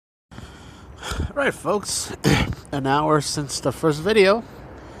Alright folks, an hour since the first video.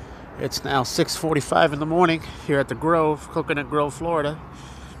 It's now 6:45 in the morning here at the Grove, Coconut Grove, Florida.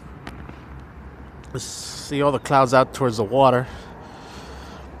 Let's see all the clouds out towards the water.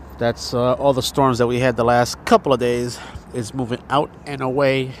 That's all the storms that we had the last couple of days is moving out and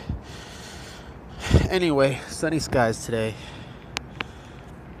away. Anyway, sunny skies today.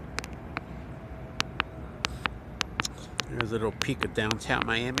 There's a little peek of downtown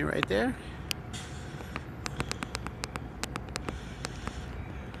Miami right there.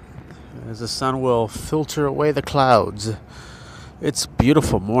 As the sun will filter away the clouds. It's a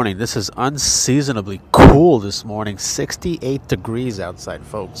beautiful morning. This is unseasonably cool this morning. 68 degrees outside,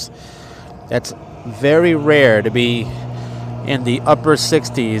 folks. That's very rare to be in the upper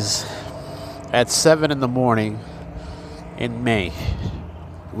 60s at 7 in the morning in May.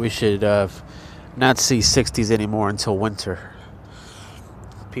 We should not see 60s anymore until winter.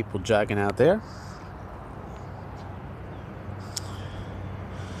 People jogging out there.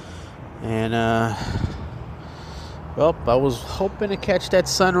 And, well, I was hoping to catch that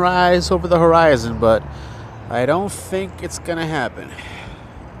sunrise over the horizon, but I don't think it's going to happen.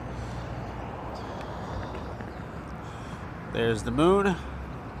 There's the moon.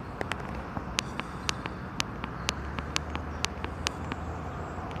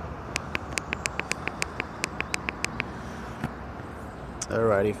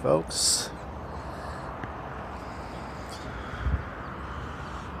 Alrighty, folks.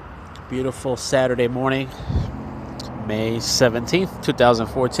 Beautiful Saturday morning, May 17th,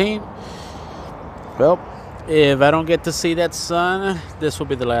 2014. Well, if I don't get to see that sun, this will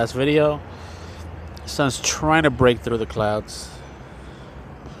be the last video. The sun's trying to break through the clouds.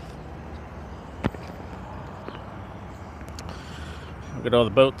 Look at all the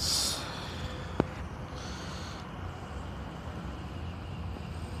boats.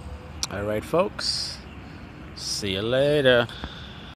 All right, folks. See you later.